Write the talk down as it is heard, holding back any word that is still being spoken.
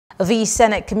The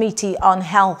Senate Committee on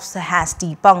Health has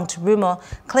debunked rumor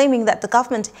claiming that the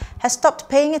government has stopped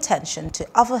paying attention to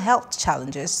other health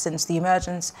challenges since the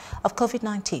emergence of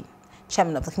COVID-19.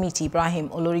 Chairman of the committee, Ibrahim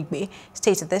Olorigbe,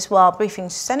 stated this while briefing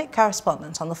Senate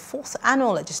correspondents on the 4th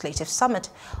Annual Legislative Summit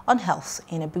on Health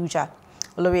in Abuja.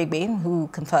 Olorigbe, who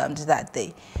confirmed that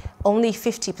only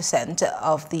 50%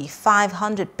 of the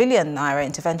 500 billion naira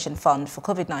intervention fund for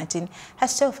COVID-19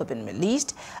 has so far been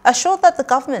released, assured that the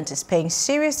government is paying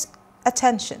serious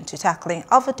attention to tackling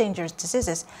other dangerous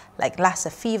diseases like Lassa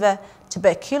fever,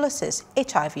 tuberculosis,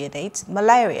 HIV and AIDS,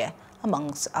 malaria,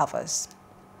 amongst others.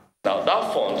 Now,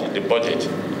 that fund in the budget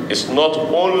is not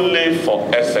only for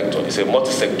health sector, it's a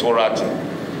multi-sectoral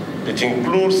thing. It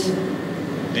includes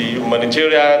the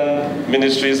humanitarian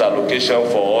ministry's allocation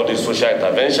for all the social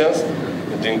interventions.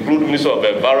 It includes Ministry of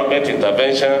Environment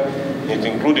intervention. It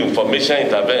includes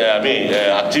information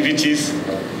activities,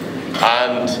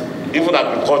 and even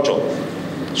agriculture.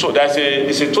 So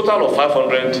it's a total of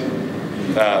 500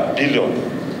 billion.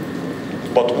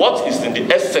 But what is in the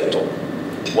health sector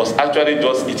was actually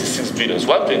just 86 billion, it's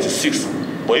 126.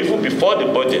 But even before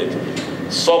the budget,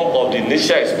 some of the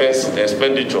initial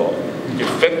expenditure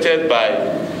affected by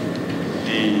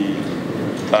the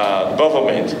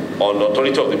government on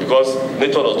authority of because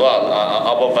nature does not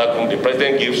above vacuum, the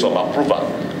president gives some approval,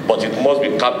 but it must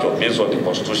be captured based on the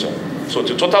constitution. So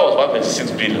the total was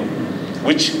 126 billion,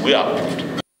 which we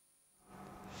approved.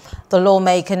 The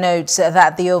lawmaker notes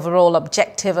that the overall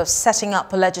objective of setting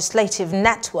up a legislative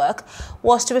network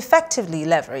was to effectively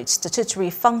leverage statutory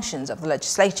functions of the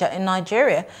legislature in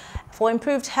Nigeria for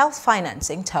improved health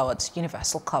financing towards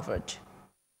universal coverage.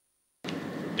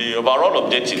 The overall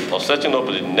objective of setting up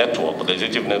the network, the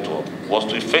legislative network, was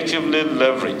to effectively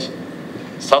leverage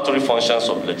statutory functions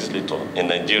of legislature in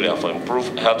Nigeria for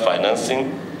improved health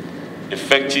financing,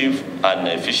 effective and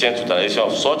efficient utilization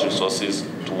of such resources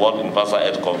toward universal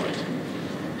health coverage.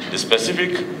 The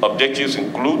specific objectives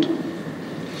include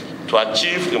to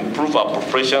achieve improved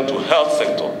appropriation to health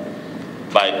sector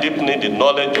by deepening the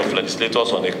knowledge of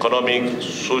legislators on economic,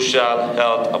 social,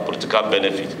 health, and political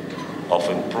benefit of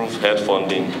improved health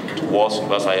funding towards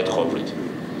universal health coverage.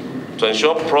 To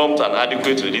ensure prompt and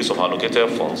adequate release of allocated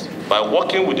funds by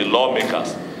working with the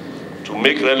lawmakers to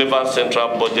make relevant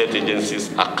central budget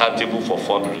agencies accountable for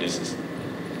fund releases.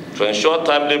 To ensure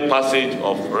timely passage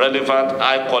of relevant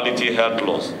high-quality health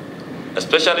laws,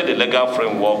 especially the legal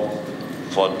framework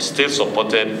for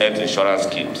state-supported health insurance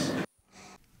schemes.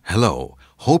 Hello,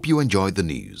 hope you enjoyed the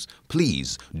news.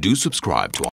 Please do subscribe to